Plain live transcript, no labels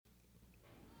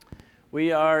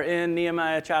We are in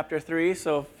Nehemiah chapter 3,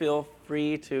 so feel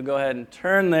free to go ahead and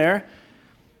turn there.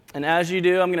 And as you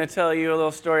do, I'm going to tell you a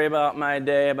little story about my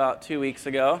day about 2 weeks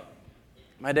ago.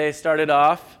 My day started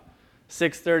off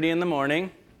 6:30 in the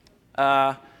morning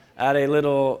at a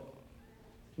little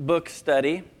book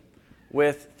study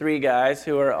with 3 guys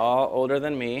who are all older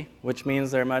than me, which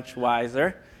means they're much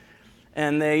wiser.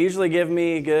 And they usually give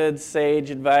me good,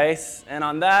 sage advice. And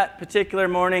on that particular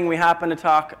morning, we happened to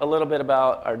talk a little bit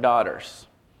about our daughters.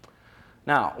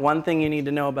 Now, one thing you need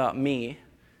to know about me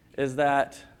is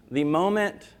that the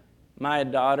moment my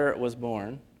daughter was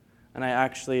born, and I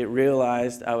actually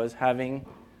realized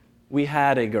we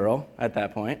had a girl at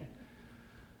that point,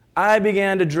 I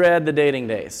began to dread the dating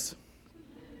days.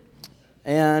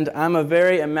 And I'm a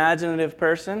very imaginative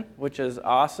person, which is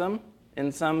awesome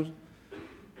in some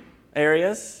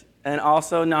areas, and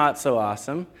also not so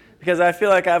awesome, because I feel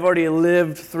like I've already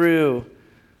lived through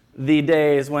the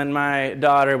days when my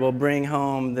daughter will bring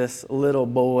home this little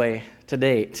boy to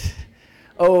date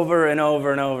over and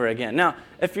over and over again. Now,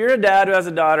 if you're a dad who has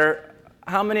a daughter,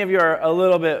 how many of you are a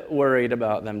little bit worried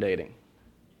about them dating?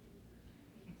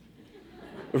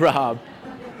 Rob's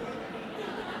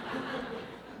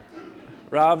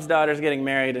daughter's getting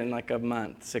married in like a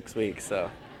month, 6 weeks, so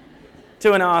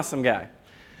to an awesome guy.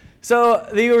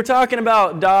 So you were talking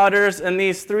about daughters, and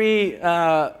these 3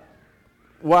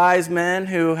 wise men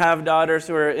who have daughters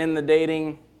who are in the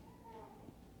dating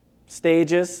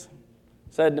stages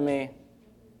said to me,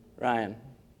 Ryan,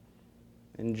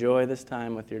 enjoy this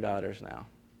time with your daughters now.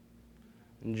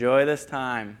 Enjoy this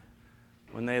time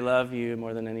when they love you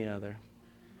more than any other,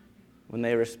 when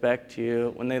they respect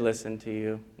you, when they listen to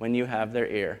you, when you have their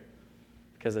ear,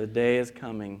 because a day is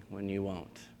coming when you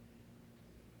won't.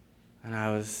 And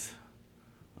I was,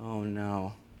 oh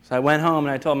no. So I went home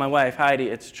and I told my wife, Heidi,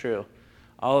 it's true.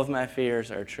 All of my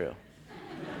fears are true.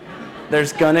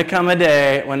 There's going to come a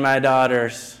day when my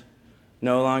daughters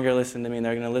no longer listen to me and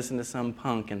they're going to listen to some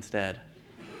punk instead.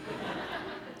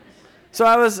 So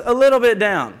I was a little bit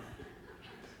down.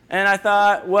 And I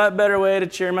thought, what better way to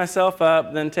cheer myself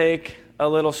up than take a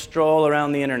little stroll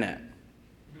around the internet?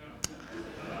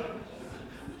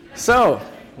 So,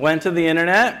 went to the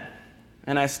internet.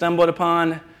 And I stumbled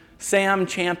upon Sam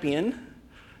Champion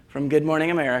from Good Morning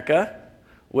America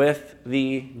with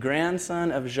the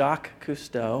grandson of Jacques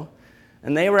Cousteau.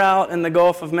 And they were out in the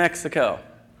Gulf of Mexico.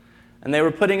 And they were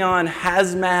putting on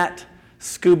hazmat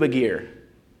scuba gear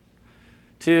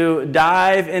to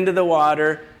dive into the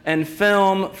water and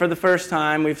film for the first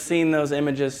time, we've seen those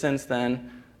images since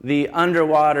then, the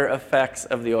underwater effects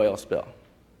of the oil spill.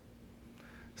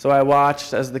 So I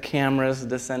watched as the cameras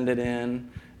descended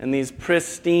in, and these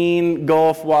pristine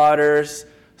Gulf waters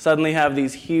suddenly have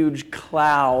these huge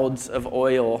clouds of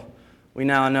oil. We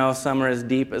now know some are as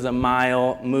deep as a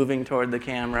mile moving toward the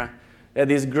camera. They had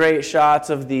these great shots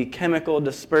of the chemical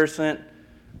dispersant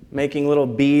making little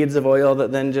beads of oil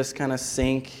that then just kind of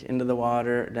sink into the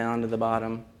water down to the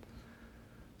bottom.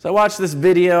 So I watched this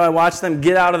video. I watched them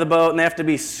get out of the boat, and they have to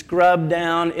be scrubbed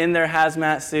down in their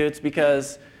hazmat suits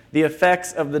because the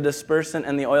effects of the dispersant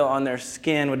and the oil on their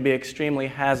skin would be extremely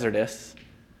hazardous.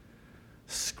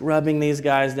 Scrubbing these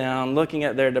guys down, looking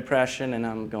at their depression, and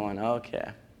I'm going,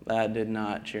 okay, that did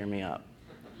not cheer me up.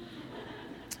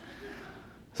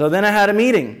 So then I had a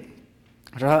meeting.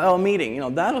 I thought, oh,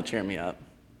 meeting, that'll cheer me up.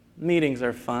 Meetings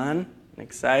are fun and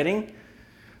exciting.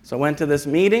 So I went to this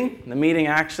meeting. The meeting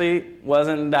actually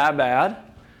wasn't that bad,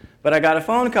 but I got a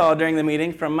phone call during the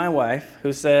meeting from my wife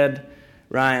who said,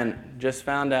 Ryan, just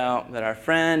found out that our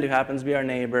friend, who happens to be our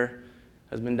neighbor,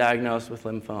 has been diagnosed with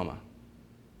lymphoma.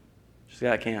 She's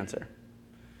got cancer.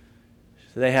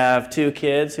 So they have 2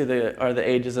 kids who are the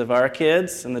ages of our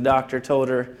kids, and the doctor told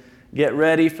her, get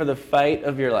ready for the fight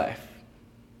of your life.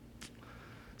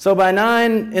 So by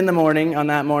 9 in the morning, on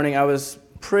that morning, I was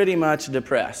pretty much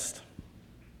depressed.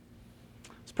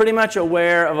 I was pretty much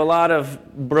aware of a lot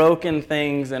of broken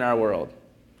things in our world.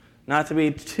 Not to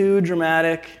be too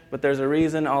dramatic, but there's a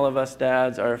reason all of us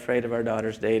dads are afraid of our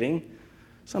daughters dating.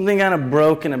 Something kind of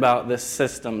broken about this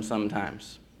system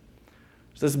sometimes.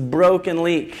 There's this broken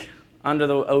leak under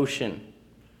the ocean.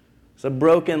 It's a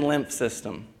broken lymph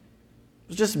system.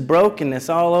 It's just brokenness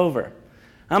all over.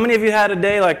 How many of you had a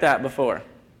day like that before?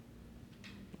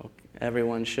 Well,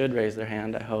 everyone should raise their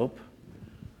hand, I hope.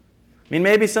 I mean,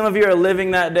 maybe some of you are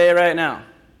living that day right now.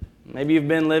 Maybe you've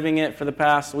been living it for the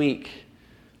past week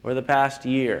or the past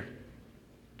year.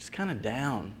 Just kind of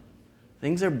down.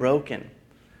 Things are broken.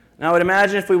 Now, I would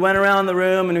imagine if we went around the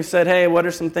room and we said, hey, what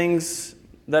are some things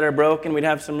that are broken? We'd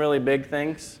have some really big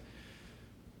things.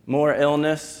 More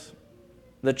illness,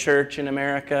 the church in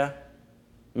America,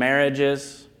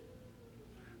 marriages,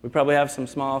 We probably have some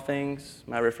small things,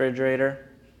 my refrigerator,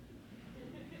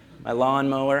 my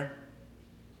lawnmower.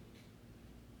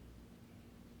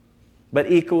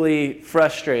 But equally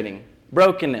frustrating,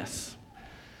 brokenness.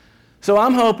 So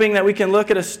I'm hoping that we can look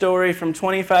at a story from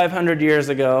 2,500 years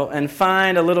ago and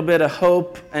find a little bit of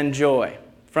hope and joy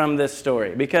from this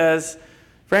story. Because,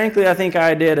 frankly, I think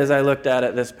I did as I looked at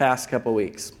it this past couple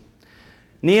weeks.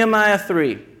 Nehemiah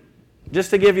 3.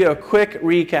 Just to give you a quick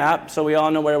recap so we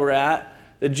all know where we're at.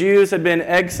 The Jews had been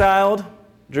exiled.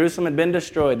 Jerusalem had been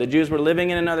destroyed. The Jews were living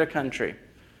in another country.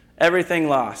 Everything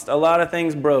lost. A lot of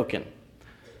things broken.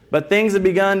 But things had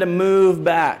begun to move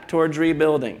back towards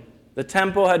rebuilding. The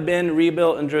temple had been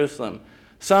rebuilt in Jerusalem.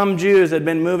 Some Jews had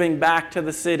been moving back to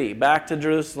the city, back to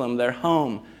Jerusalem, their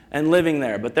home, and living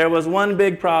there. But there was one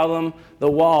big problem. The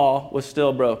wall was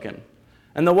still broken.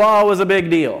 And the wall was a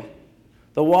big deal.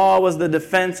 The wall was the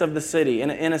defense of the city.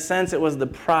 In a sense, it was the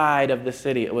pride of the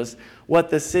city. It was what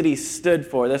the city stood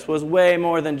for. This was way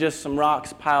more than just some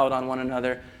rocks piled on one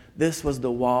another. This was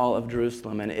the wall of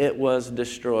Jerusalem, and it was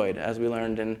destroyed, as we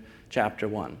learned in chapter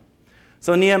 1.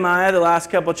 So Nehemiah, the last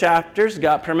couple chapters,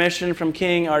 got permission from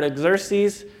King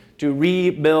Artaxerxes to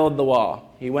rebuild the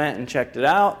wall. He went and checked it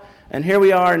out, and here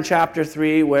we are in chapter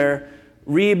 3 where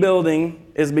rebuilding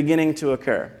is beginning to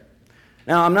occur.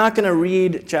 Now, I'm not going to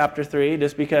read chapter 3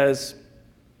 just because,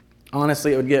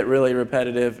 honestly, it would get really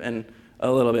repetitive and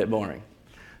a little bit boring.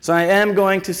 So I am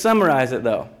going to summarize it,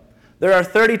 though. There are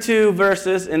 32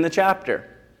 verses in the chapter,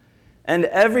 and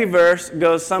every verse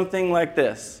goes something like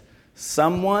this.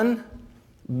 Someone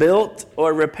built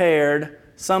or repaired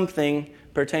something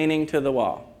pertaining to the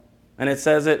wall. And it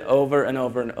says it over and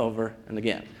over and over and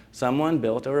again. Someone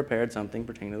built or repaired something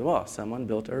pertaining to the wall. Someone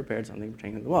built or repaired something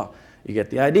pertaining to the wall. You get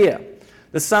the idea.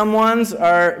 The someones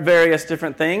are various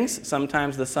different things.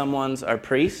 Sometimes the someones are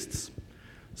priests.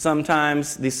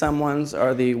 Sometimes the someones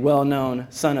are the well-known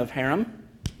son of Haram,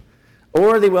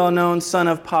 or the well-known son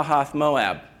of Pahath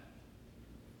Moab.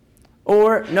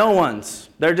 Or no ones.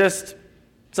 They're just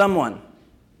someone.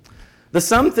 The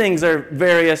some things are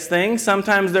various things.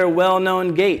 Sometimes they're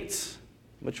well-known gates,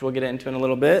 which we'll get into in a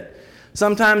little bit.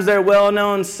 Sometimes they're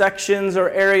well-known sections or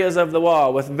areas of the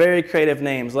wall with very creative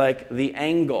names like the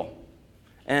angle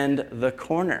and the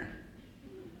corner.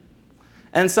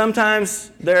 And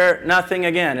sometimes they're nothing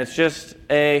again. It's just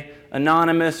an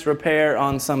anonymous repair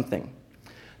on something.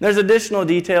 There's additional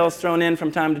details thrown in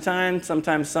from time to time.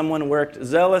 Sometimes someone worked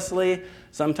zealously.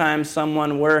 Sometimes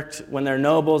someone worked when their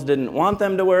nobles didn't want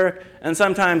them to work. And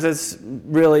sometimes it's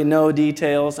really no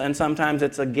details. And sometimes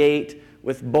it's a gate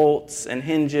with bolts and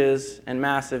hinges and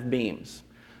massive beams.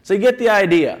 So you get the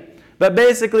idea. But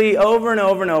basically, over and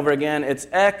over and over again, it's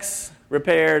X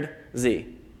repaired Z.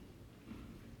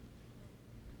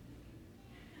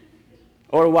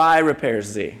 Or Y repairs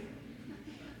Z.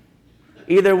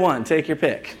 Either one, take your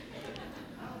pick.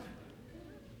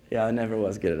 Yeah, I never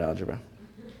was good at algebra.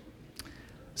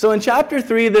 So in chapter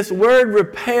 3, this word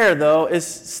repair, though, is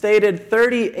stated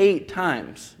 38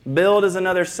 times. Build is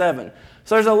another 7.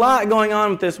 So there's a lot going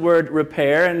on with this word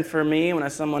repair, and for me, when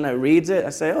someone reads it, I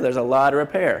say, oh, there's a lot of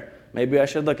repair. Maybe I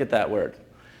should look at that word.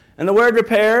 And the word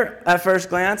repair, at first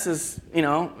glance, is,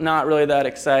 not really that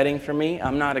exciting for me.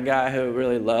 I'm not a guy who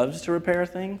really loves to repair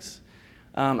things.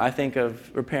 I think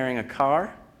of repairing a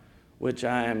car, which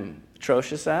I'm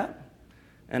atrocious at.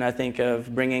 And I think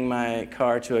of bringing my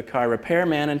car to a car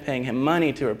repairman and paying him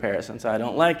money to repair it since I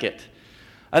don't like it.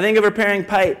 I think of repairing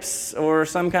pipes or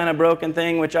some kind of broken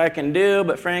thing, which I can do,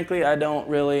 but frankly, I don't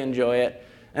really enjoy it.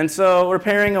 And so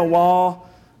repairing a wall,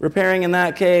 repairing in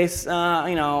that case,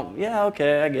 yeah,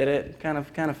 okay, I get it. Kind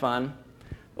of fun.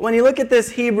 But when you look at this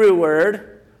Hebrew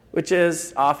word, which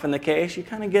is often the case, you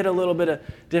kind of get a little bit of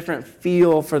different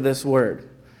feel for this word.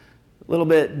 A little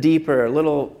bit deeper, a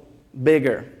little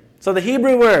bigger. So the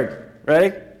Hebrew word,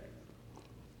 ready?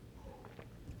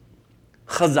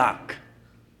 Chazak.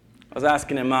 I was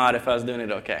asking Ahmad if I was doing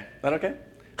it okay. Is that okay?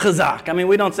 Chazak. I mean,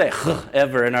 we don't say ch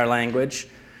ever in our language.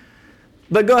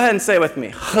 But go ahead and say it with me.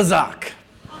 Chazak.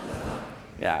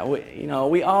 Yeah,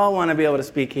 we all want to be able to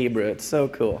speak Hebrew. It's so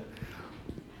cool.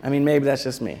 I mean, maybe that's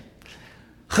just me.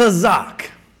 Chazak.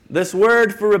 This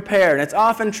word for repair, and it's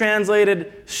often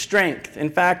translated strength. In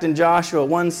fact, in Joshua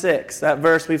 1:6, that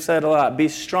verse we've said a lot, be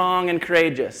strong and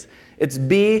courageous. It's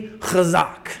be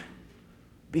chazak.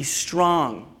 Be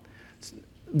strong.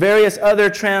 Various other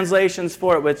translations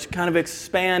for it which kind of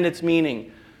expand its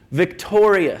meaning.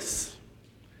 Victorious.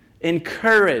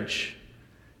 Encourage.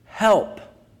 Help.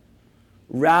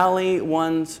 Rally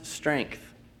one's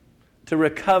strength. To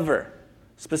recover.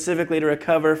 Specifically to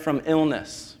recover from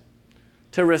illness.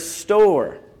 To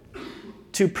restore,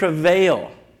 to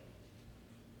prevail.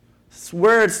 This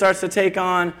word starts to take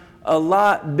on a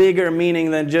lot bigger meaning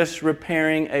than just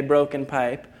repairing a broken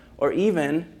pipe or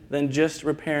even than just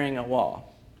repairing a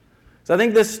wall. So I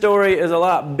think this story is a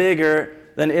lot bigger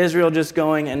than Israel just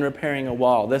going and repairing a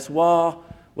wall. This wall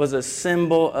was a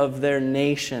symbol of their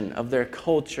nation, of their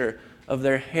culture, of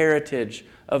their heritage,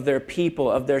 of their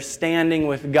people, of their standing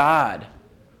with God.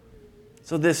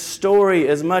 So this story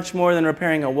is much more than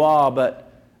repairing a wall,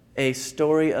 but a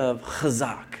story of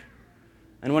chazak.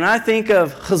 And when I think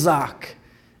of chazak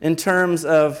in terms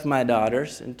of my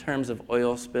daughters, in terms of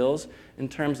oil spills, in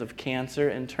terms of cancer,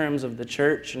 in terms of the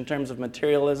church, in terms of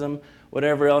materialism,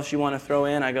 whatever else you want to throw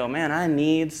in, I go, man, I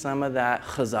need some of that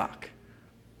chazak.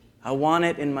 I want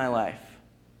it in my life.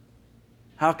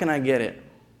 How can I get it?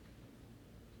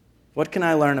 What can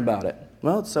I learn about it?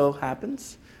 Well, it so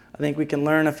happens, I think we can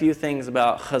learn a few things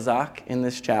about chazak in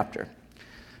this chapter.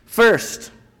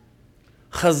 First,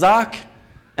 chazak,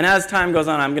 and as time goes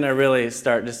on, I'm going to really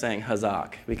start just saying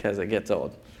chazak because it gets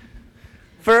old.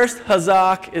 First,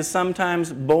 chazak is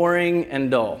sometimes boring and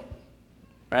dull.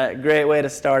 Right? Great way to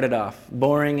start it off.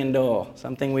 Boring and dull.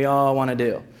 Something we all want to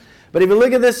do. But if you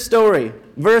look at this story,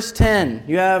 verse 10,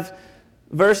 you have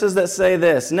verses that say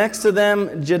this. Next to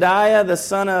them, Jediah, the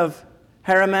son of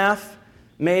Haramath,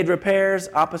 made repairs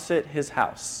opposite his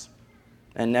house.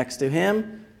 And next to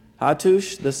him,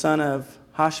 Hattush, the son of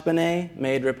Hashbonai,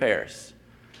 made repairs.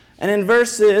 And in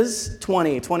verses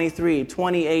 20, 23,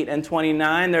 28, and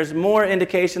 29, there's more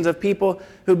indications of people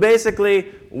who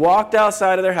basically walked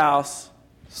outside of their house,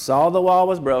 saw the wall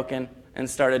was broken, and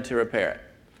started to repair it.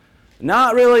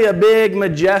 Not really a big,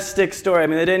 majestic story. I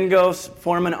mean, they didn't go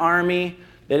form an army.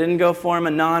 They didn't go form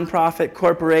a nonprofit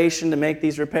corporation to make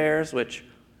these repairs, which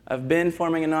I've been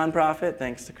forming a nonprofit,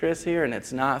 thanks to Chris here, and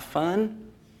it's not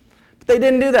fun. But they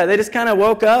didn't do that. They just kind of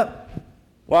woke up,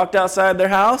 walked outside their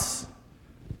house.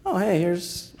 Oh, hey,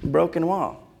 here's a broken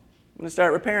wall. I'm going to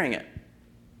start repairing it.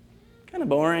 Kind of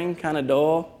boring, kind of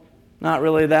dull, not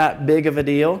really that big of a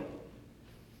deal.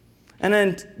 And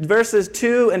then verses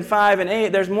 2 and 5 and 8,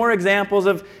 there's more examples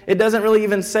of, it doesn't really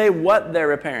even say what they're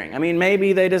repairing. I mean,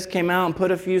 maybe they just came out and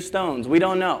put a few stones. We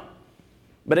don't know.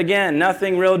 But again,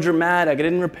 nothing real dramatic. It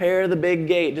didn't repair the big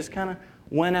gate. Just kind of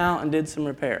went out and did some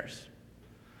repairs.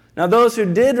 Now, those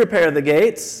who did repair the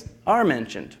gates are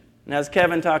mentioned. And as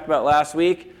Kevin talked about last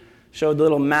week, showed the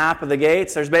little map of the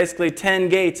gates, there's basically 10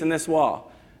 gates in this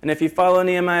wall. And if you follow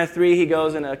Nehemiah 3, he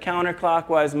goes in a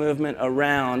counterclockwise movement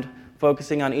around,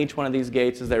 focusing on each one of these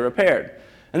gates as they're repaired.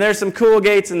 And there's some cool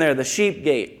gates in there. The sheep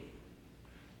gate.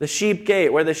 The sheep gate,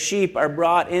 where the sheep are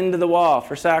brought into the wall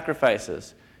for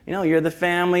sacrifices. You know, you're the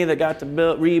family that got to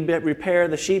repair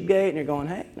the sheep gate, and you're going,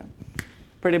 hey,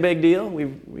 pretty big deal.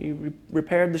 We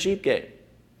repaired the sheep gate.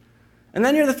 And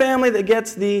then you're the family that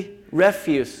gets the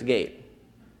refuse gate,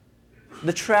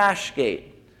 the trash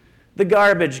gate, the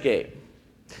garbage gate.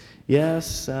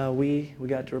 Yes, we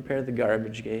got to repair the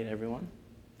garbage gate, everyone.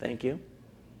 Thank you.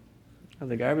 Oh,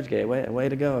 the garbage gate. Way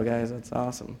to go, guys. That's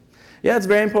awesome. Yeah, it's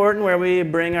very important where we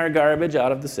bring our garbage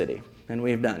out of the city, and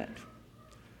we've done it.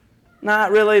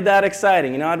 Not really that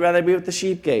exciting. You know, I'd rather be with the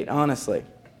sheep gate, honestly.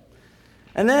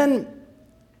 And then,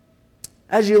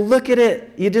 as you look at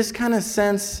it, you just kind of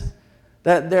sense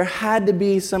that there had to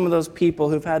be some of those people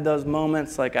who've had those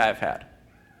moments like I've had.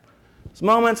 Those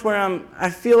moments where I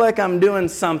feel like I'm doing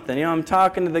something. You know, I'm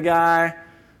talking to the guy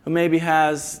who maybe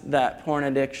has that porn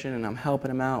addiction, and I'm helping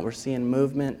him out. We're seeing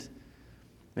movement.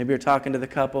 Maybe you're talking to the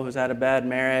couple who's had a bad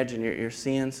marriage, and you're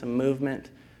seeing some movement.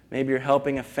 Maybe you're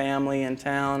helping a family in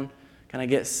town kind of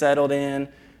get settled in,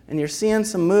 and you're seeing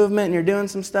some movement, and you're doing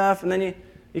some stuff, and then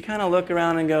you kind of look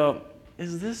around and go,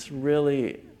 does this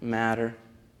really matter?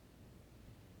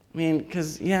 I mean,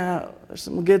 because, yeah, there's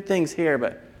some good things here,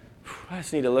 but I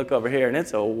just need to look over here, and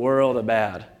it's a world of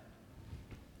bad.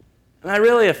 Am I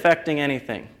really affecting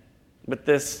anything but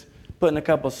this putting a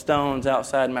couple stones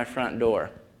outside my front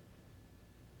door?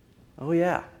 Oh,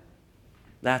 yeah.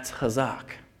 That's chazak.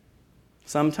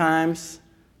 Sometimes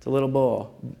it's a little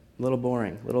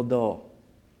boring, a little dull.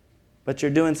 But you're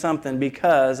doing something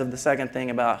because of the second thing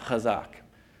about chazak.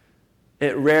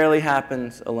 It rarely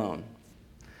happens alone.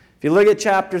 If you look at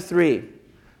chapter 3,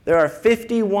 there are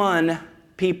 51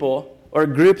 people or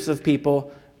groups of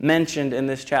people mentioned in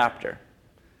this chapter.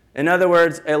 In other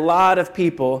words, a lot of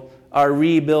people are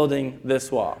rebuilding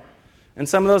this wall. And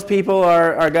some of those people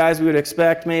are guys we would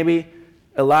expect maybe.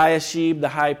 Eliashib, the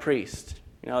high priest.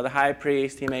 You know, the high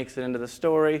priest, he makes it into the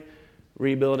story,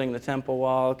 rebuilding the temple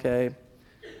wall, okay.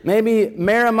 Maybe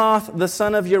Meremoth, the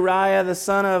son of Uriah, the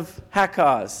son of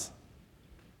Hakaz.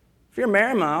 If you're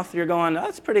Meremoth, you're going,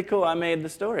 that's pretty cool, I made the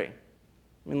story.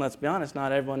 mean, let's be honest,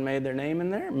 not everyone made their name in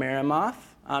there. Meremoth,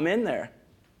 I'm in there.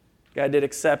 Guy did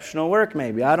exceptional work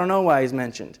maybe. I don't know why he's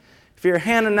mentioned. If you're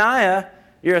Hananiah,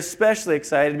 you're especially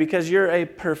excited because you're a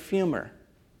perfumer.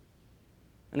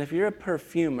 And if you're a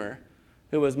perfumer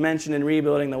who was mentioned in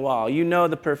rebuilding the wall, you know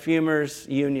the perfumers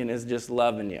union is just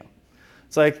loving you.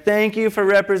 It's like, thank you for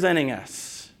representing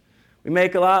us. We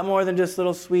make a lot more than just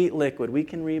little sweet liquid. We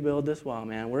can rebuild this wall,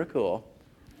 man. We're cool.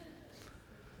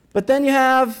 But then you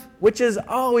have, which is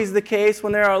always the case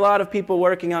when there are a lot of people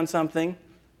working on something,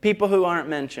 people who aren't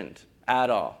mentioned at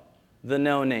all. The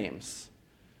no-names.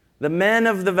 The men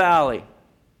of the valley.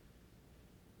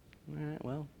 All right,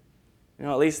 well,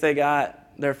 at least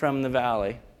they're from the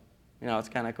valley. It's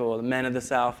kind of cool. The men of the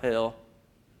South Hill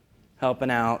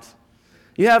helping out.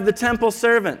 You have the temple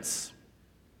servants.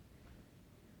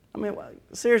 I mean,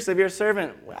 seriously, if you're a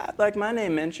servant, I'd like my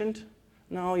name mentioned.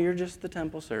 No, you're just the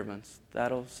temple servants.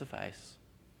 That'll suffice.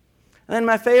 And then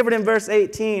my favorite in verse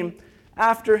 18,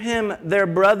 after him, their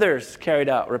brothers carried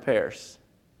out repairs.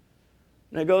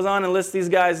 And it goes on and lists these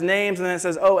guys' names, and then it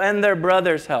says, oh, and their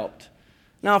brothers helped.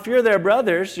 Now, if you're their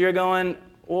brothers, you're going,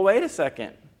 well, wait a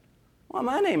second. Why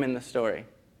my name in the story?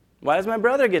 Why does my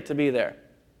brother get to be there?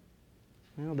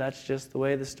 Well, that's just the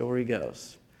way the story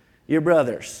goes. Your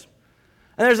brothers.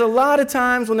 And there's a lot of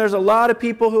times when there's a lot of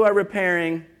people who are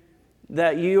repairing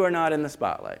that you are not in the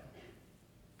spotlight.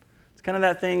 It's kind of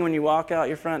that thing when you walk out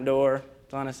your front door,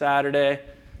 it's on a Saturday,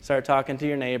 start talking to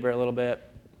your neighbor a little bit.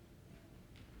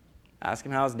 Ask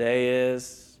him how his day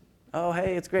is. Oh,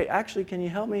 hey, it's great. Actually, can you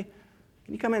help me?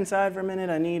 Can you come inside for a minute?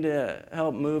 I need to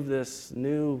help move this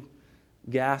new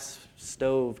gas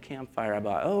stove campfire I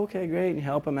bought. Oh, okay, great. And you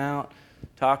help him out.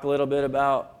 Talk a little bit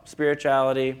about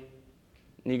spirituality.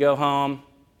 And you go home.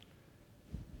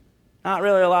 Not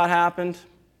really a lot happened.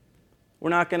 We're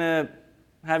not going to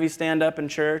have you stand up in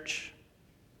church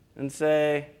and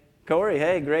say, Corey,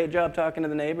 hey, great job talking to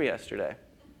the neighbor yesterday.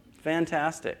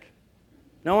 Fantastic.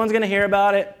 No one's going to hear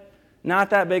about it.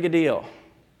 Not that big a deal.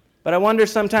 But I wonder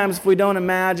sometimes if we don't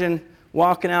imagine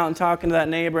walking out and talking to that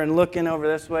neighbor and looking over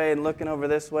this way and looking over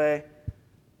this way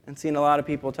and seeing a lot of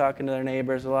people talking to their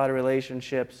neighbors, a lot of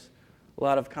relationships, a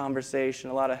lot of conversation,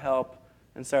 a lot of help,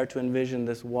 and start to envision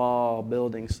this wall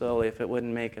building slowly if it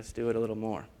wouldn't make us do it a little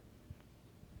more.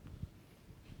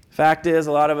 Fact is,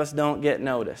 a lot of us don't get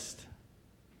noticed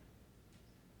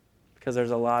because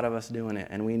there's a lot of us doing it,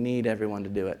 and we need everyone to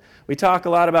do it. We talk a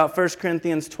lot about 1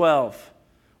 Corinthians 12.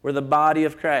 We're the body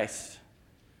of Christ,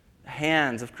 the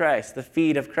hands of Christ, the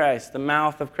feet of Christ, the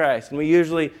mouth of Christ, and we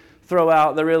usually throw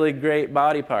out the really great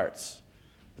body parts.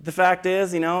 But the fact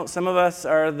is, some of us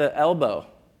are the elbow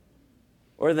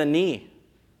or the knee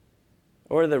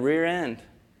or the rear end.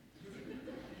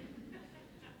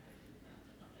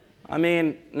 I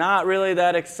mean, not really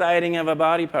that exciting of a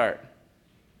body part.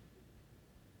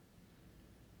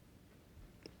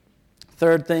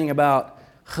 Third thing about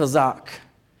chazak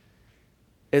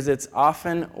is it's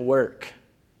often work.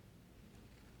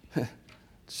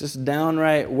 It's just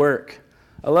downright work.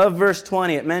 I love verse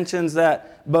 20. It mentions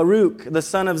that Baruch, the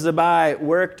son of Zabai,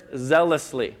 worked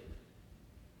zealously.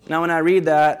 Now when I read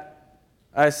that,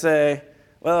 I say,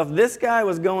 well, if this guy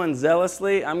was going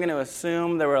zealously, I'm going to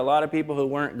assume there were a lot of people who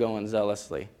weren't going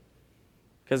zealously.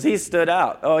 Because he stood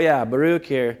out. Oh yeah, Baruch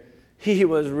here, he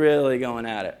was really going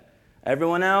at it.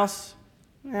 Everyone else,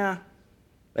 yeah,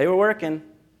 they were working.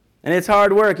 And it's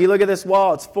hard work. You look at this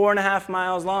wall, it's 4.5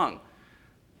 miles long.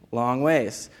 Long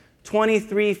ways.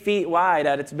 23 feet wide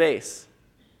at its base.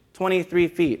 23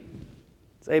 feet.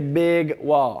 It's a big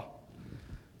wall.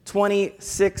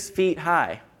 26 feet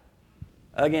high.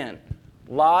 Again,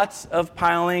 lots of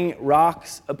piling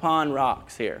rocks upon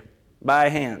rocks here by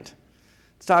hand.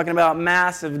 It's talking about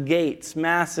massive gates,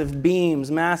 massive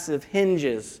beams, massive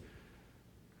hinges.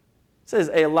 This is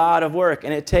a lot of work,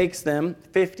 and it takes them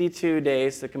 52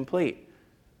 days to complete.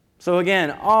 So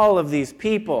again, all of these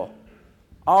people,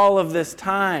 all of this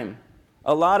time,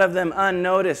 a lot of them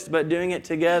unnoticed, but doing it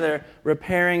together,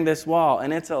 repairing this wall.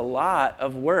 And it's a lot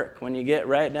of work when you get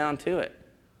right down to it.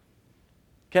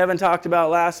 Kevin talked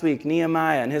about last week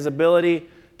Nehemiah and his ability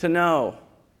to know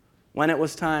when it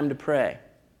was time to pray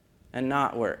and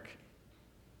not work.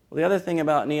 Well, the other thing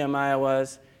about Nehemiah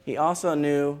was he also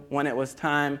knew when it was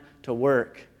time to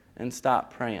work and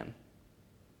stop praying.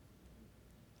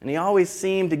 And he always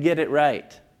seemed to get it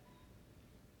right.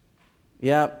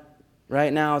 Yep,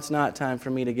 right now it's not time for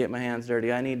me to get my hands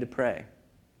dirty. I need to pray.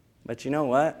 But you know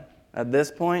what? At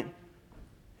this point,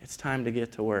 it's time to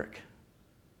get to work.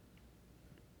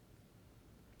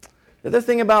 The other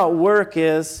thing about work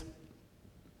is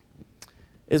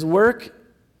work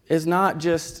is not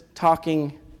just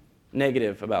talking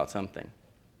negative about something.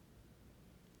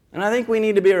 And I think we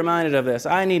need to be reminded of this.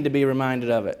 I need to be reminded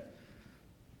of it.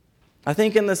 I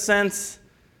think in the sense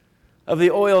of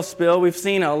the oil spill, we've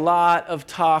seen a lot of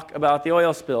talk about the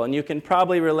oil spill, and you can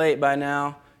probably relate by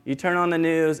now. You turn on the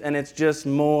news, and it's just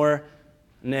more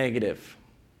negative.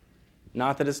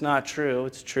 Not that it's not true,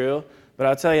 it's true. But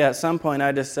I'll tell you, at some point,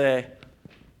 I just say,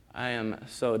 I am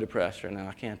so depressed right now,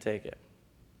 I can't take it.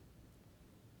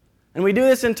 And we do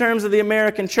this in terms of the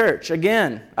American church.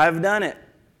 Again, I've done it.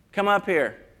 Come up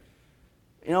here.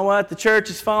 You know what? The church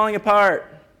is falling apart.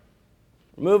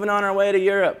 We're moving on our way to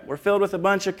Europe. We're filled with a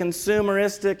bunch of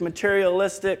consumeristic,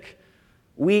 materialistic,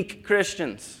 weak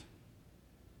Christians.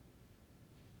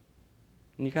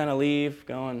 And you kind of leave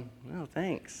going, oh,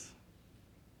 thanks.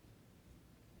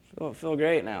 Feel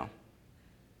great now.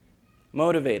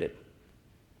 Motivated.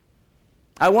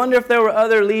 I wonder if there were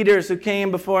other leaders who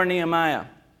came before Nehemiah.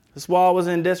 This wall was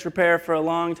in disrepair for a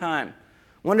long time.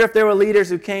 I wonder if there were leaders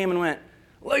who came and went,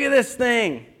 look at this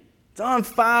thing. It's on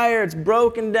fire. It's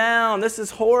broken down. This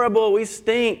is horrible. We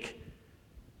stink.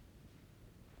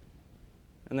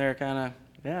 And they're kind of,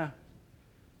 yeah,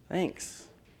 thanks.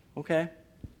 Okay.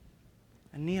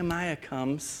 And Nehemiah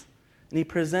comes and he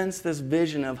presents this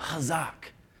vision of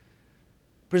Hazak.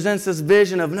 Presents this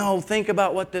vision of, no, think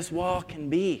about what this wall can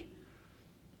be.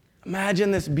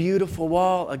 Imagine this beautiful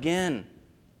wall again.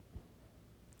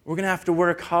 We're going to have to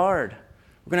work hard.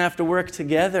 We're going to have to work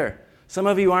together. Some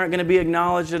of you aren't going to be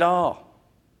acknowledged at all.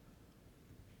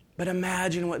 But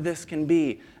imagine what this can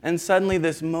be. And suddenly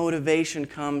this motivation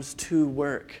comes to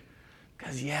work.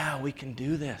 Because, yeah, we can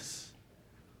do this.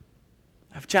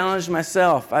 I've challenged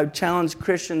myself. I've challenged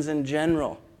Christians in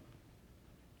general.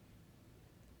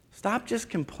 Stop just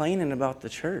complaining about the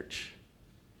church.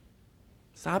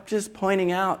 Stop just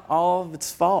pointing out all of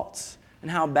its faults and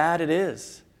how bad it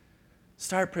is.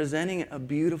 Start presenting a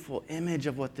beautiful image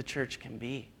of what the church can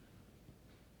be.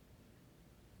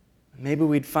 Maybe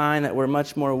we'd find that we're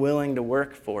much more willing to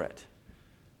work for it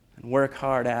and work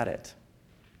hard at it.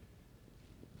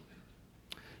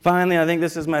 Finally, I think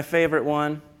this is my favorite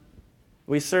one.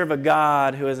 We serve a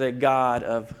God who is a God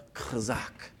of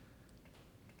chazak.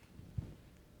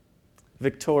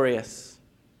 Victorious,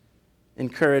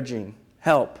 encouraging,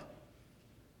 help,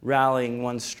 rallying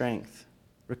one's strength,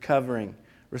 recovering,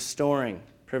 restoring,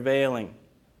 prevailing.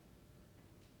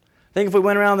 I think if we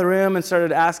went around the room and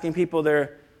started asking people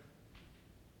their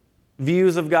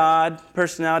views of God,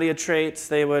 personality traits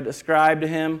they would ascribe to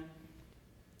Him,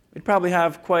 we'd probably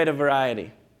have quite a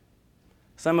variety.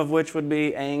 Some of which would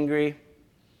be angry,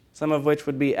 some of which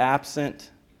would be absent,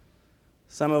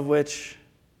 some of which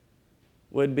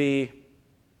would be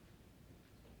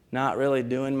not really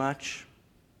doing much.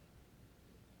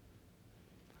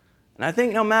 And I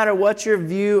think no matter what your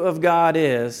view of God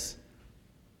is,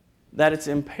 that it's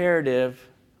imperative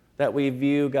that we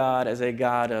view God as a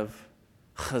God of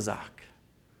chazak,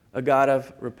 a God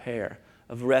of repair,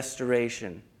 of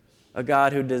restoration, a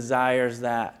God who desires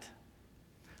that.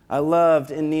 I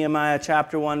loved in Nehemiah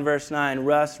chapter 1, verse 9,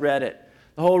 Russ read it.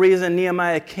 The whole reason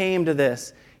Nehemiah came to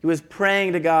this, he was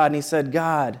praying to God and he said,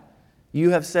 God,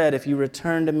 you have said, if you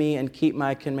return to me and keep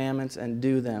my commandments and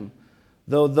do them,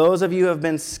 though those of you who have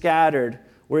been scattered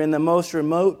were in the most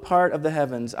remote part of the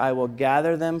heavens, I will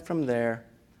gather them from there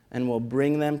and will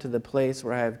bring them to the place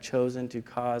where I have chosen to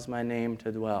cause my name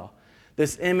to dwell.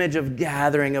 This image of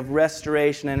gathering, of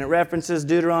restoration, and it references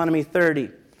Deuteronomy 30,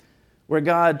 where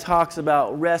God talks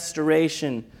about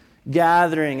restoration,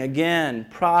 gathering again,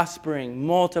 prospering,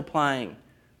 multiplying.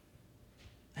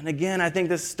 And again, I think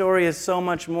this story is so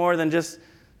much more than just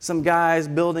some guys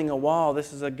building a wall.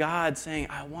 This is a God saying,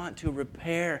 I want to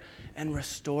repair and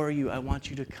restore you. I want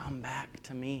you to come back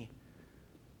to me.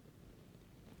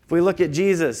 If we look at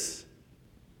Jesus,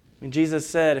 Jesus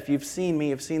said, if you've seen me,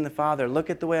 you've seen the Father. Look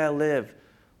at the way I live.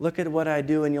 Look at what I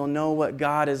do, and you'll know what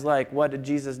God is like. What did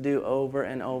Jesus do over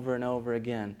and over and over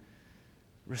again?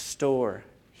 Restore,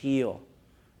 heal,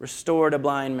 restored a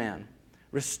blind man,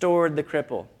 restored the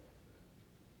cripple.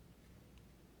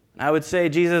 I would say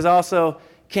Jesus also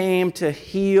came to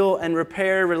heal and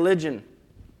repair religion,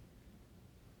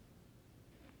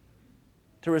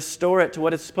 to restore it to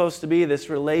what it's supposed to be, this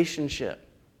relationship.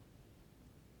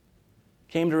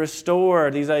 Came to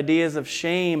restore these ideas of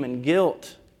shame and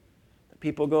guilt that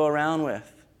people go around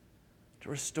with, to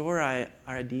restore our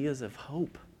ideas of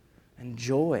hope and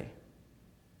joy.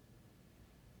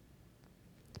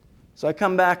 So I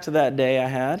come back to that day I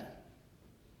had. It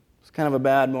was kind of a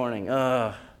bad morning.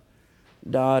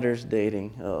 Daughter's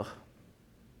dating.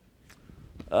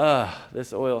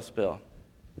 This oil spill.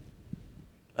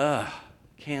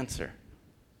 Cancer.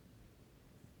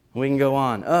 We can go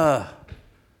on.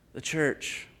 The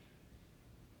church.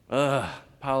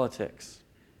 Politics.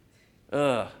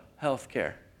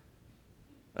 Healthcare.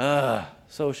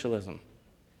 Socialism.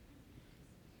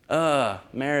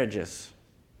 Marriages.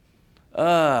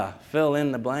 Fill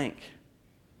in the blank.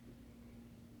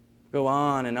 Go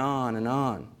on and on and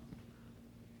on.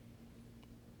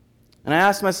 And I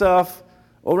asked myself,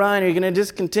 well, Ryan, are you going to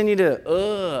just continue to,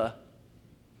 or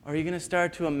are you going to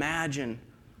start to imagine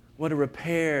what a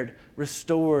repaired,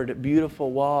 restored,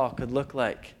 beautiful wall could look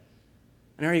like?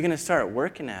 And are you going to start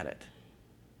working at it?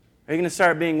 Are you going to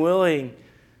start being willing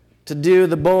to do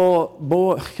the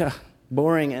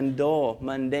boring and dull,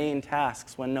 mundane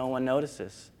tasks when no one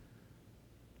notices?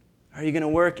 Are you going to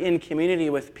work in community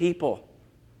with people?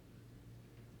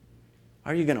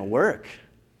 Are you going to work?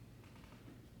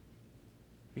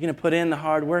 You're going to put in the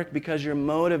hard work because you're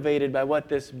motivated by what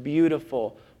this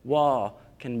beautiful wall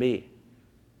can be.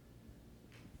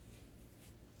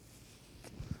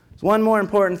 There's one more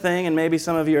important thing, and maybe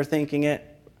some of you are thinking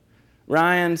it.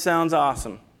 Ryan, sounds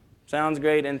awesome. Sounds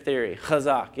great in theory.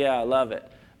 Chazak, yeah, I love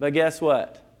it. But guess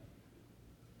what?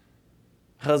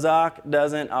 Chazak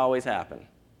doesn't always happen.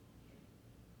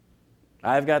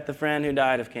 I've got the friend who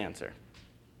died of cancer.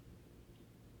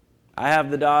 I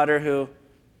have the daughter who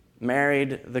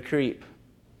married the creep.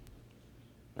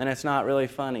 And it's not really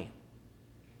funny.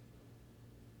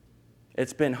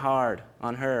 It's been hard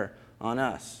on her, on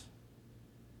us.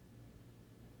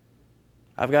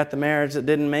 I've got the marriage that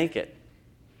didn't make it.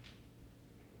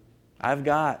 And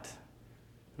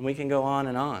we can go on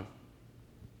and on.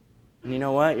 And you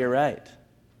know what? You're right.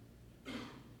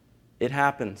 It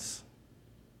happens.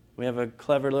 We have a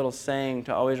clever little saying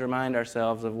to always remind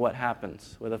ourselves of what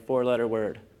happens with a 4-letter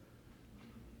word.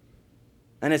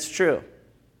 And it's true.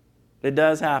 It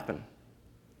does happen.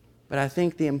 But I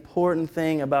think the important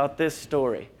thing about this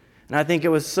story, and I think it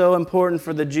was so important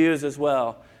for the Jews as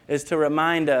well, is to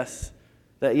remind us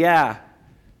that, yeah,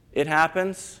 it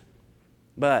happens,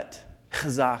 but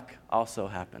chazak also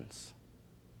happens.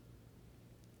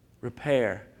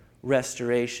 Repair,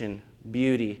 restoration,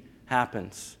 beauty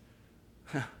happens.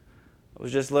 I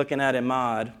was just looking at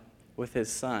Imad with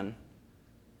his son,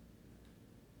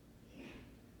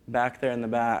 back there in the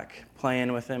back,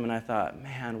 playing with him, and I thought,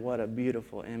 man, what a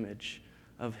beautiful image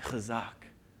of chazak.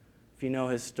 If you know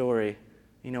his story,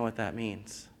 you know what that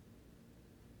means.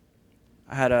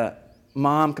 I had a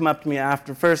mom come up to me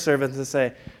after first service and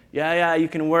say, yeah, you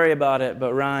can worry about it,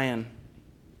 but Ryan,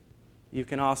 you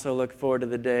can also look forward to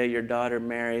the day your daughter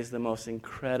marries the most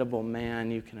incredible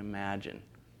man you can imagine.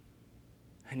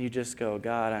 And you just go,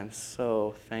 God, I'm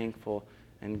so thankful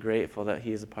and grateful that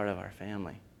he's a part of our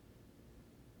family.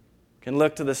 You can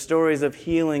look to the stories of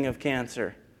healing of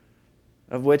cancer,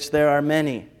 of which there are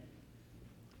many.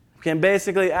 We can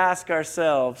basically ask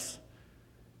ourselves,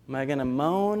 am I going to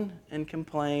moan and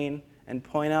complain and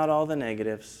point out all the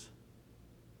negatives?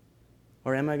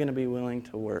 Or am I going to be willing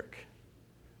to work?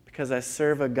 Because I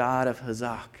serve a God of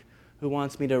chazak who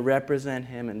wants me to represent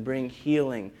him and bring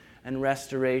healing and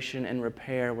restoration and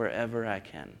repair wherever I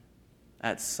can,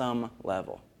 at some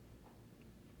level.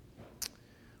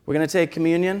 We're going to take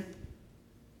communion,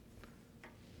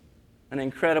 an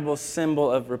incredible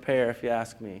symbol of repair, if you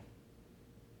ask me,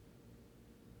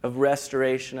 of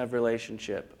restoration of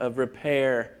relationship, of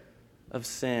repair of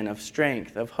sin, of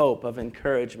strength, of hope, of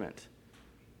encouragement.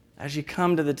 As you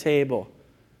come to the table,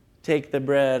 take the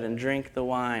bread and drink the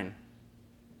wine.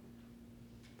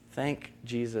 Thank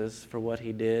Jesus for what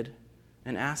he did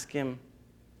and ask him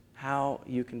how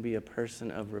you can be a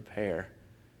person of repair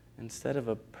instead of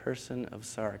a person of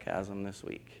sarcasm this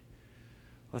week.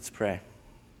 Let's pray.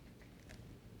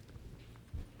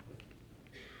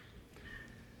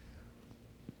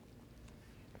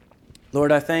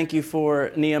 Lord, I thank you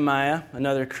for Nehemiah,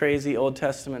 another crazy Old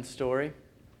Testament story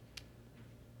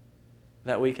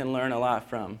that we can learn a lot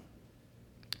from.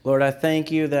 Lord, I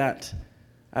thank you that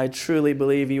I truly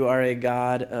believe you are a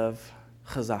God of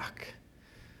chazak,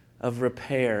 of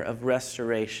repair, of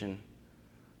restoration.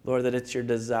 Lord, that it's your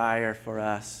desire for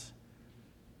us.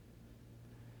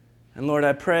 And Lord,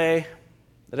 I pray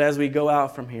that as we go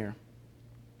out from here,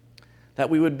 that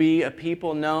we would be a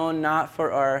people known not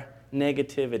for our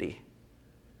negativity,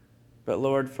 but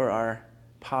Lord, for our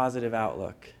positive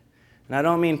outlook. And I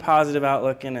don't mean positive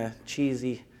outlook in a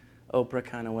cheesy Oprah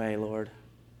kind of way, Lord.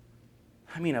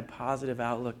 I mean a positive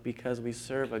outlook because we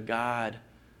serve a God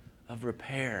of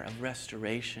repair, of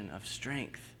restoration, of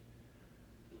strength.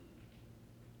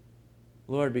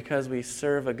 Lord, because we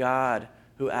serve a God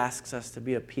who asks us to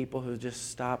be a people who just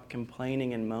stop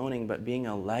complaining and moaning, but being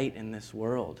a light in this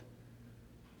world.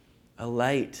 A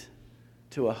light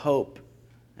to a hope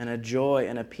and a joy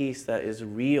and a peace that is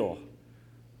real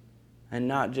and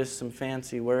not just some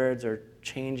fancy words or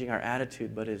changing our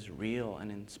attitude, but is real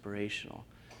and inspirational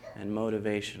and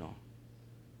motivational.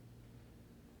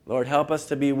 Lord, help us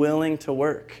to be willing to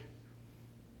work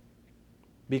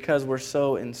because we're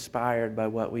so inspired by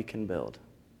what we can build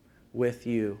with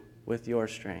you, with your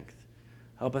strength.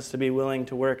 Help us to be willing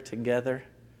to work together.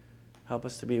 Help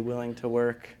us to be willing to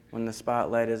work when the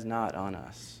spotlight is not on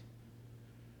us.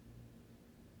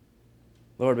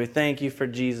 Lord, we thank you for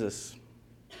Jesus.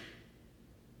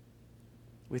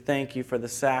 We thank you for the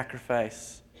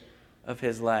sacrifice of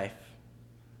his life,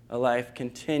 a life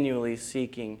continually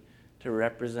seeking to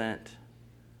represent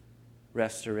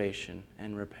restoration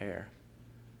and repair.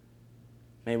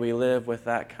 May we live with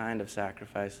that kind of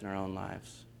sacrifice in our own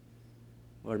lives.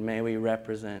 Lord, may we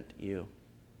represent you.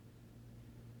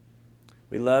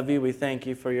 We love you. We thank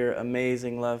you for your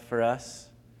amazing love for us.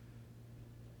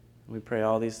 We pray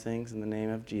all these things in the name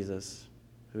of Jesus,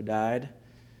 who died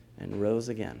and rose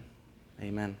again.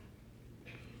 Amen.